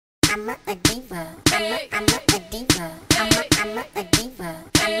a diva. I'm a diva. I'm a diva. I'm a diva.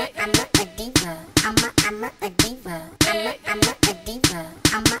 I'm a diva. I'm a diva.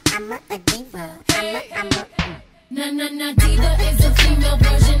 I'm a diva. Na diva is a female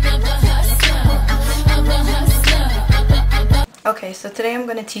version of a hustler. Of a hustler. Okay, so today I'm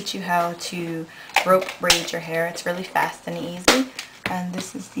going to teach you how to rope braid your hair. It's really fast and easy, and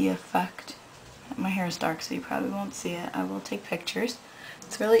this is the effect. My hair is dark, so you probably won't see it. I will take pictures.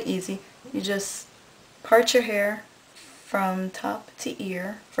 It's really easy. You just part your hair from top to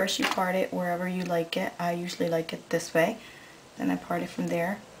ear. First you part it wherever you like it. I usually like it this way. Then I part it from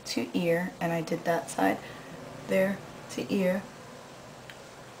there to ear, and I did that side. There to ear.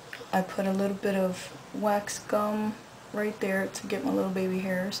 I put a little bit of wax gum right there to get my little baby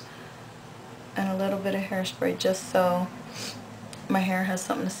hairs, and a little bit of hairspray just so my hair has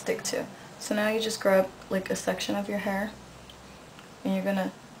something to stick to. So now you just grab like a section of your hair and you're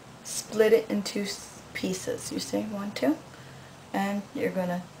gonna split it into pieces. You see, 1, 2, and you're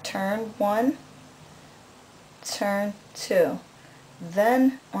gonna turn 1, turn 2.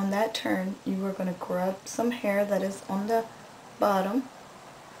 Then on that turn you are gonna grab some hair that is on the bottom,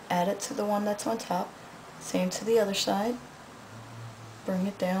 add it to the one that's on top, same to the other side, bring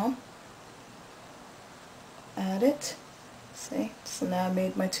it down, add it. See, so now I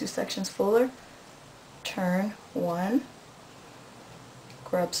made my 2 sections fuller. Turn 1,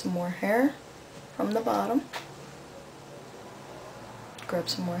 grab some more hair from the bottom, grab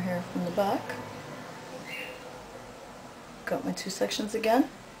some more hair from the back, got my 2 sections again,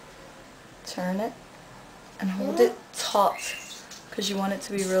 turn it, and hold it taut because you want it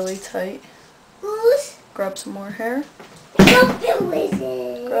to be really tight. Grab some more hair,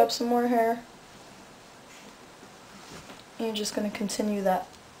 grab some more hair. And you're just going to continue that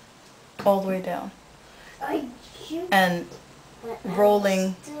all the way down and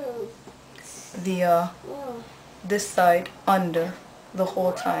rolling the this side under the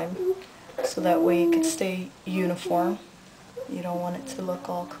whole time, so that way it can stay uniform. You don't want it to look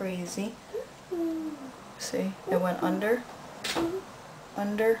all crazy. See, it went under,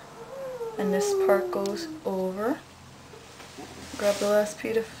 under, and this part goes over. Grab the last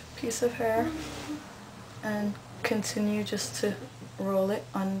piece of hair and continue just to roll it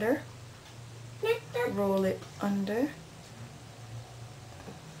under,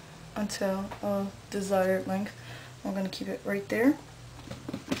 until a desired length. I'm going to keep it right there.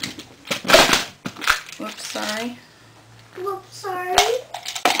 Whoops, sorry. Whoops, sorry.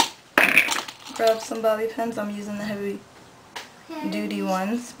 Grab some bobby pins. I'm using the heavy duty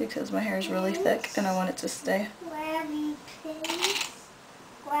ones because my hair is really thick and I want it to stay. Grab the pins.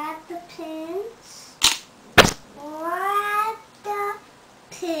 Grab the pins. Grab the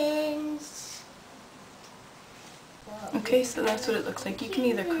pins. Okay, so that's what it looks like. You can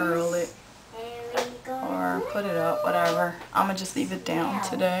either curl it or put it up, whatever. I'm going to just leave it down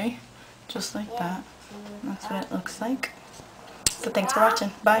today, just like that. That's what it looks like. So thanks for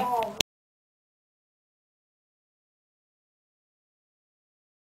watching. Bye.